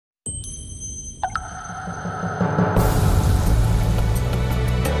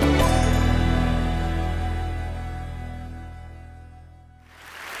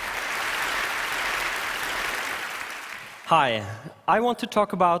Hi, I want to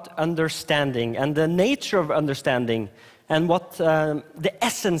talk about understanding and the nature of understanding and what the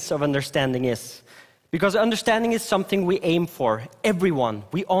essence of understanding is. Because understanding is something we aim for, everyone.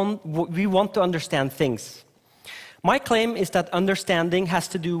 We want to understand things. My claim is that understanding has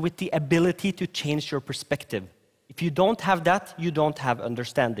to do with the ability to change your perspective. If you don't have that, you don't have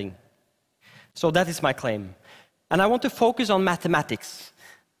understanding. So that is my claim. And I want to focus on mathematics.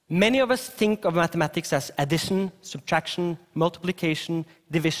 Many of us think of mathematics as addition, subtraction, multiplication,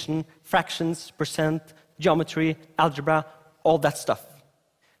 division, fractions, percent, geometry, algebra, all that stuff.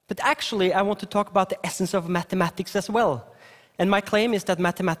 But actually, I want to talk about the essence of mathematics as well. And my claim is that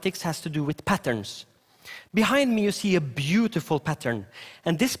mathematics has to do with patterns. Behind me, you see a beautiful pattern.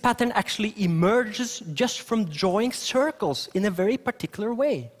 And this pattern actually emerges just from drawing circles in a very particular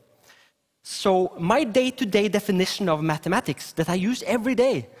way. So my day-to-day definition of mathematics that I use every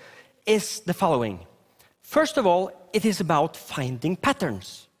day is the following. First of all, it is about finding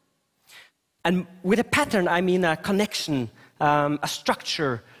patterns. And with a pattern, I mean a connection, a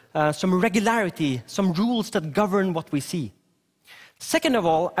structure, some regularity, some rules that govern what we see. Second of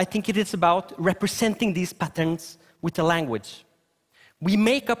all, I think it is about representing these patterns with a language. We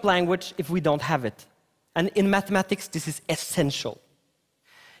make up language if we don't have it. And in mathematics, this is essential.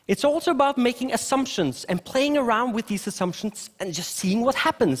 It's also about making assumptions and playing around with these assumptions and just seeing what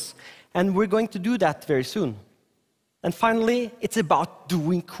happens. And we're going to do that very soon. And finally, it's about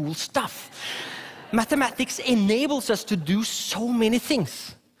doing cool stuff. Mathematics enables us to do so many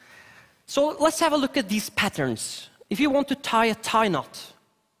things. So let's have a look at these patterns. If you want to tie a tie knot,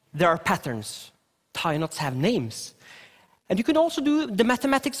 there are patterns. Tie knots have names. And you can also do the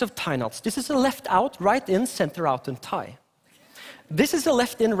mathematics of tie knots. This is a left out, right in, center out, and tie. This is a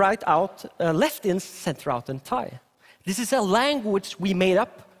left in, right out, left in, center out, and tie. This is a language we made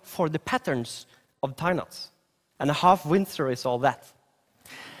up for the patterns of tie knots. And a half Windsor is all that.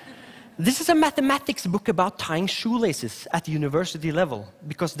 This is a mathematics book about tying shoelaces at the university level,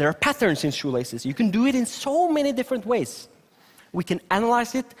 because there are patterns in shoelaces. You can do it in so many different ways. We can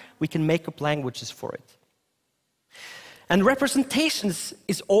analyze it, we can make up languages for it. And representations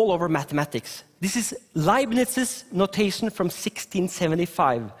is all over mathematics. This is Leibniz's notation from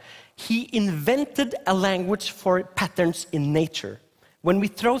 1675. He invented a language for patterns in nature. When we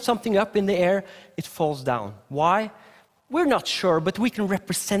throw something up in the air, it falls down. Why? We're not sure, but we can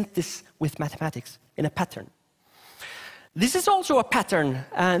represent this with mathematics in a pattern. This is also a pattern.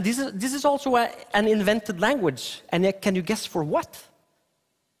 This is also an invented language. And can you guess for what?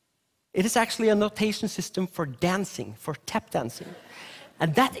 It is actually a notation system for dancing, for tap dancing.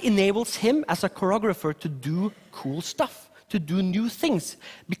 And that enables him as a choreographer to do cool stuff, to do new things,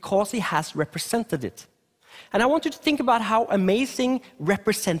 because he has represented it. And I want you to think about how amazing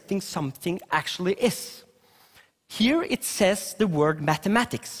representing something actually is. Here it says the word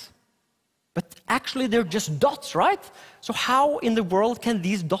mathematics. But actually they're just dots, right? So how in the world can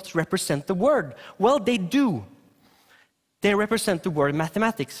these dots represent the word? Well, they do. They represent the word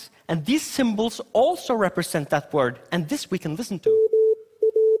mathematics. And these symbols also represent that word. And this we can listen to.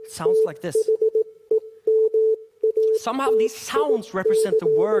 It sounds like this. Somehow these sounds represent the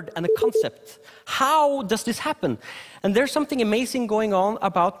word and the concept. How does this happen? And there's something amazing going on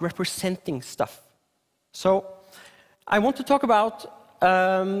about representing stuff. So I want to talk about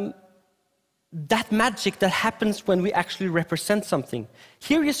that magic that happens when we actually represent something.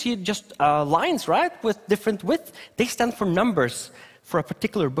 Here you see just lines, right, with different width. They stand for numbers for a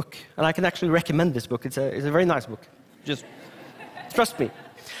particular book. And I can actually recommend this book. It's a very nice book. Just trust me.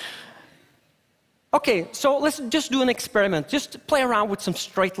 Okay, so let's just do an experiment. Just play around with some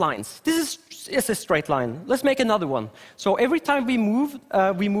straight lines. This is a straight line. Let's make another one. So every time we move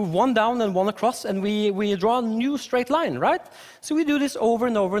one down and one across, and we draw a new straight line, right? So we do this over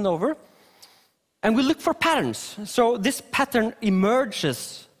and over and over. And we look for patterns. So this pattern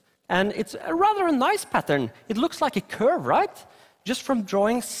emerges, and it's a rather nice pattern. It looks like a curve, right? Just from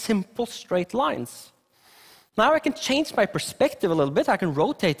drawing simple straight lines. Now I can change my perspective a little bit. I can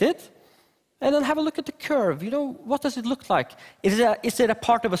rotate it. And then have a look at the curve. You know, what does it look like? Is it a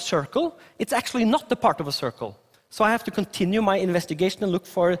part of a circle? It's actually not the part of a circle. So I have to continue my investigation and look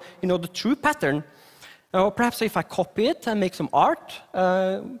for, the true pattern. Or perhaps if I copy it and make some art,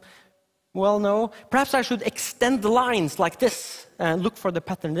 well, no. Perhaps I should extend the lines like this and look for the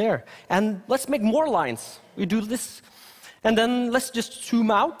pattern there. And let's make more lines. We do this. And then let's just zoom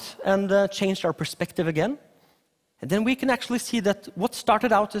out and change our perspective again. And then we can actually see that what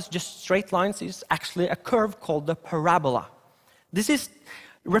started out as just straight lines is actually a curve called the parabola. This is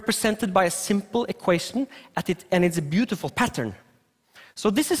represented by a simple equation, and it's a beautiful pattern.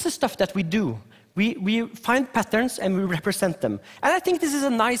 So this is the stuff that we do. We find patterns and we represent them. And I think this is a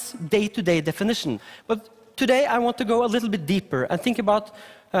nice day-to-day definition. But today I want to go a little bit deeper and think about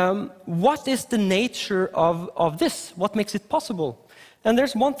what is the nature of this? What makes it possible? And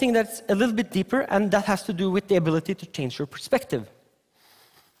there's one thing that's a little bit deeper, and that has to do with the ability to change your perspective.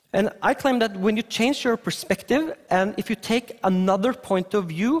 And I claim that when you change your perspective, and if you take another point of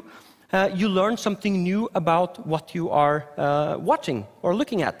view, you learn something new about what you are watching, or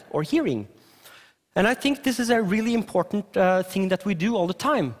looking at, or hearing. And I think this is a really important thing that we do all the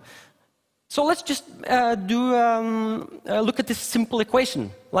time. So let's just look at this simple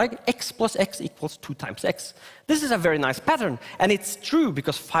equation, like x plus x equals 2 times x. This is a very nice pattern, and it's true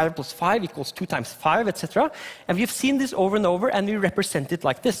because 5 plus 5 equals 2 times 5, etc. And we've seen this over and over, and we represent it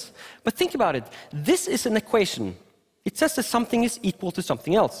like this. But think about it. This is an equation. It says that something is equal to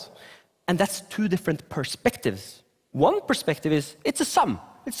something else, and that's 2 different perspectives. One perspective is it's a sum.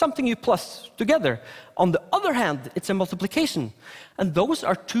 It's something you plus together. On the other hand, it's a multiplication. And those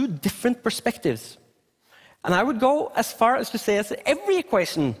are 2 different perspectives. And I would go as far as to say that every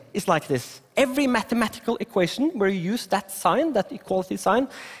equation is like this. Every mathematical equation where you use that sign, that equality sign,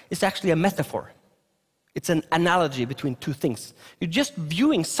 is actually a metaphor. It's an analogy between 2 things. You're just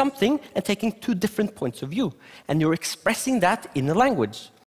viewing something and taking 2 different points of view. And you're expressing that in a language.